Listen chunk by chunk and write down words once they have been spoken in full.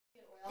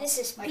This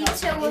is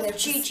Pizza with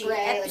Gigi,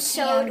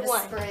 episode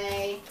 1.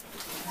 Spray.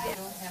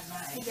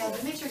 Yeah,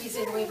 but make sure he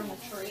stays away from the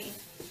tree.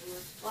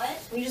 What?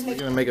 We just You're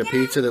gonna make a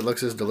pizza that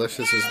looks as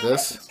delicious as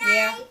this?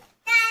 Yeah.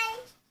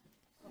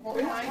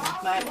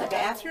 The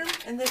bathroom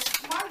and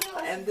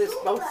this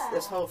both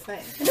this whole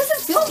thing. It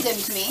doesn't feel good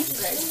to me.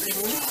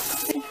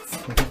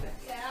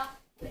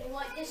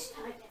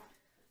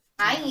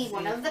 I need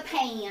one of the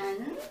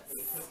pans.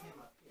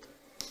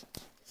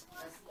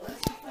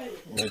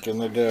 Making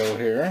the dough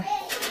here.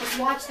 Just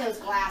watch those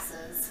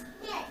glasses.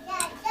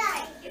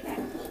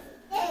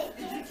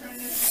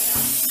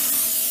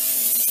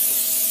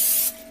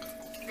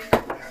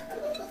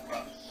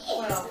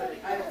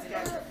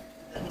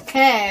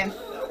 Okay.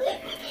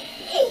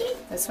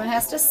 This one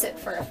has to sit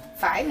for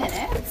 5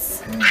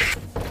 minutes.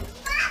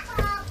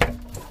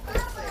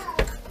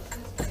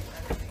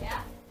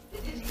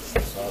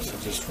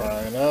 Sausage is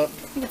frying up.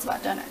 I think it's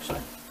about done actually.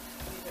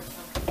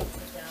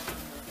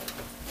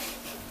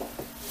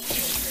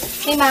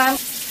 Hey, Mom.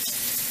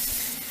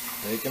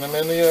 Making them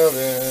in the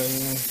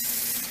oven.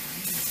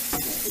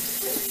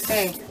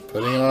 Hey.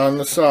 Putting on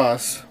the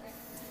sauce.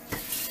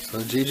 So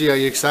Gigi, are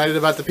you excited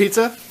about the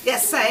pizza?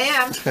 Yes, I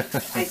am.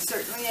 I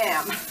certainly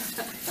am.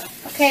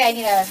 Okay, I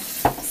need a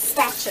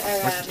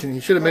spatula.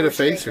 You should have made a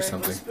face or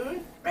something.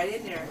 Spoon right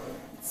in there.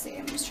 Let's see,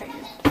 I'm just trying to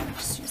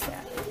just use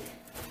that.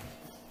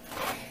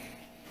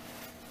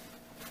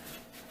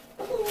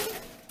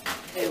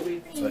 There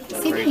we So I can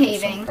Is he grate with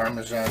behaving? some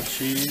Parmesan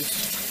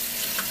cheese.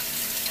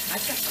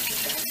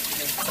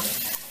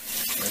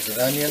 There's an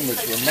onion,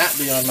 which will not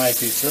be on my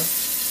pizza.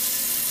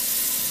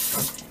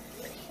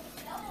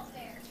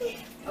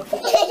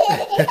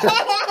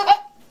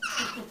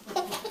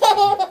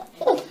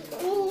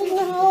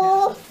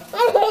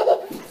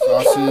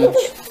 Sausage,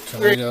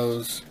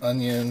 tomatoes,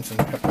 onions, and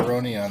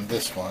pepperoni on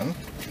this one.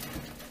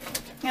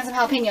 I have some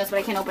jalapenos, but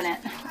I can't open it.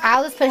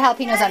 I'll just put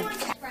jalapenos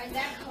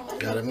on.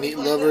 Got a meat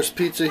lover's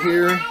pizza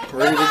here,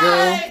 ready to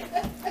go.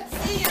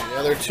 The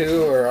other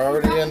two are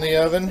already in the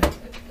oven.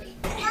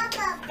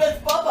 That's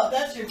Bubba.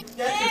 That's your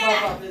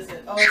Bubba, is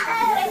it? Oh,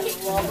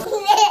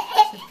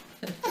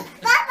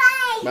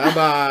 Bye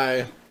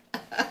bye.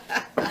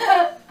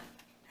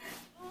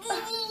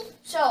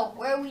 So,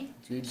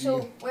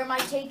 where am I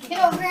taking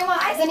it? Grandma,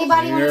 does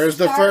anybody want to Here's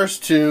the start?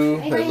 first two.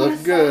 Anybody They wanna look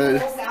start?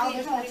 good. There's not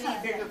a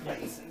ton. bigger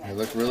place. They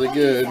look really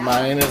good.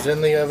 Mine is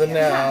in the oven Not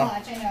now.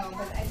 much, I know,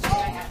 but I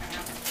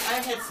have I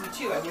had some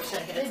too. I wish I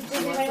had. Does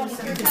anybody want to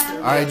start some?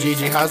 All right,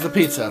 Gigi, how's the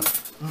pizza?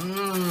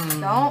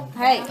 No.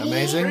 Hey.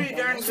 Amazing. Pretty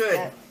darn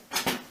good.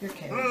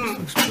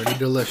 Looks pretty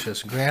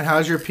delicious. Grant,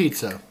 how's your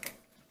pizza?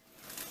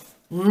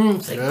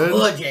 Good,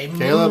 Good. Jay.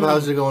 Caleb,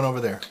 how's it going over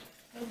there?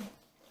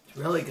 It's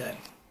really good.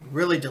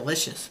 Really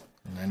delicious.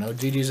 And I know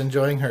Gigi's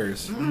enjoying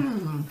hers.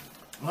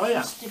 Oh,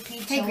 yeah.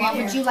 Hey, Grant,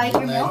 would you like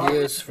your And milk?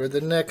 ideas for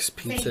the next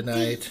pizza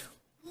night.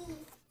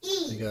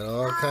 We got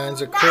all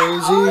kinds of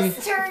crazy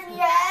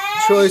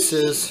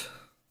choices.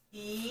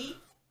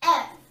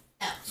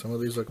 Some of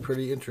these look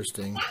pretty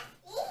interesting.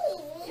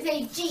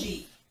 Say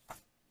G.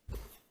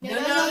 No.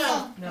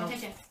 Don't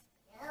touch it.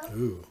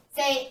 Ooh,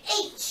 Say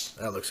H.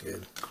 that looks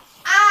good.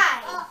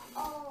 I.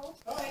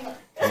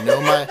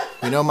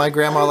 You know my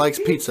grandma likes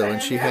pizza,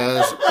 and she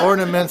has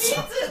ornaments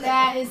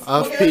That is.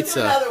 of Here's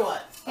pizza another one.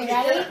 Okay,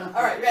 ready?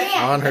 All right, ready?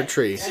 on her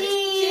tree.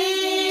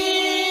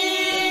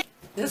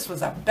 This was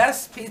the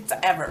best pizza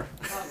ever.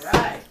 All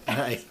right.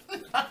 Nice.